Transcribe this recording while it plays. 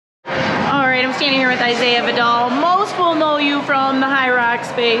right, I'm standing here with Isaiah Vidal. Most will know you from the Hyrox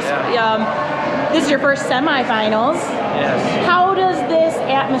space. Yeah. This is your first semifinals. Yes. How does this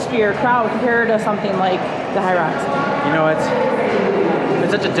atmosphere, crowd, compare to something like the Hyrox? You know, it's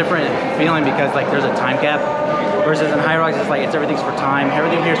such a different feeling because like there's a time cap versus in Hyrox it's like everything's for time.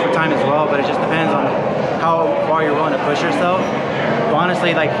 Everything here is for time as well, but it just depends on how far you're willing to push yourself. But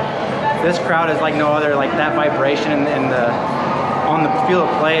honestly, like this crowd is like no other. Like that vibration on the field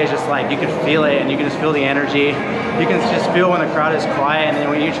of play is just like you can feel it, and you can just feel the energy. You can just feel when the crowd is quiet, and then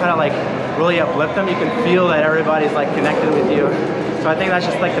when you try to like really uplift them, you can feel that everybody's like connected with you. So I think that's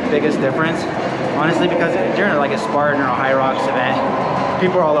just like the biggest difference, honestly, because during like a Spartan or a Hyrox event,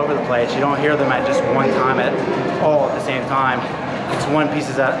 people are all over the place. You don't hear them at just one time all at the same time. It's one piece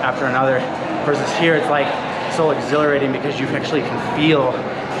after another. Versus here, it's like so exhilarating because you actually can feel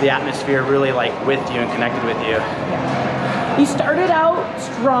the atmosphere really like with you and connected with you. You started out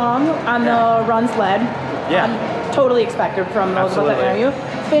strong on the run sled. Yeah. Totally expected from those of us that know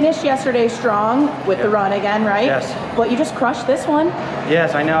you. Finished yesterday strong with the run again, right? Yes. But you just crushed this one.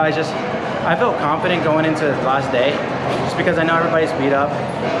 Yes, I know. I felt confident going into the last day just because I know everybody's beat up.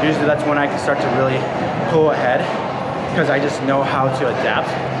 Usually that's when I can start to really pull ahead because I just know how to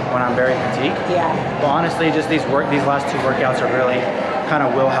adapt when I'm very fatigued. Yeah. But honestly, just these last two workouts are really kind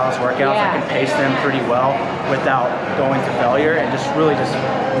of wheelhouse workouts. Yeah. I can pace them pretty well without going to failure and just really just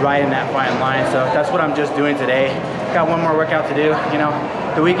riding that fine line. So that's what I'm just doing today. Got one more workout to do. You know,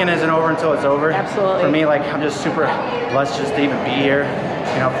 the weekend isn't over until it's over. Absolutely. For me, like I'm just super blessed just to even be here.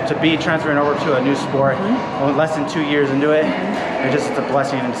 You know, to be transferring over to a new sport, well, less than 2 years into it, it's a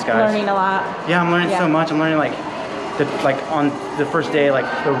blessing in disguise. Learning a lot. Yeah, I'm learning so much. I'm learning like on the first day, like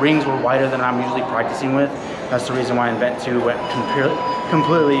the rings were wider than I'm usually practicing with. That's the reason why Event 2 went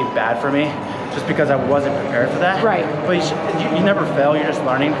completely bad for me, just because I wasn't prepared for that. Right. But you never fail, you're just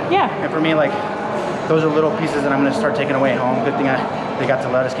learning. Yeah. And for me, like, those are little pieces that I'm gonna start taking away home. Good thing they got to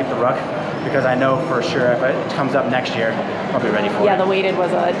let us keep the ruck, because I know for sure if it comes up next year, I'll be ready for it. Yeah, the weighted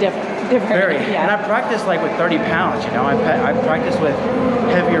was a different. Very. Yeah. And I practiced like with 30 pounds, you know. I practiced with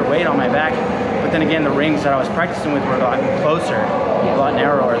heavier weight on my back, but then again, the rings that I was practicing with were a lot closer, a lot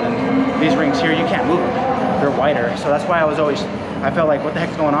narrower than these rings here. You can't move them. They're wider. So that's why I felt like, what the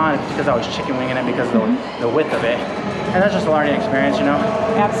heck's going on? It's because I was chicken winging it because of the width of it. And that's just a learning experience, you know?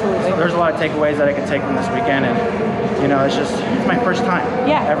 Absolutely. So there's a lot of takeaways that I can take from this weekend, and you know, it's my first time.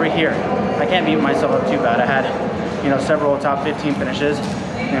 Yeah. Ever here. I can't beat myself up too bad. I had, you know, several top 15 finishes,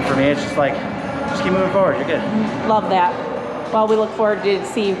 and for me, it's just like, just keep moving forward. You're good. Love that. Well, we look forward to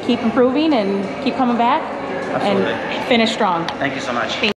see you keep improving and keep coming back. Absolutely. And finish strong. Thank you so much.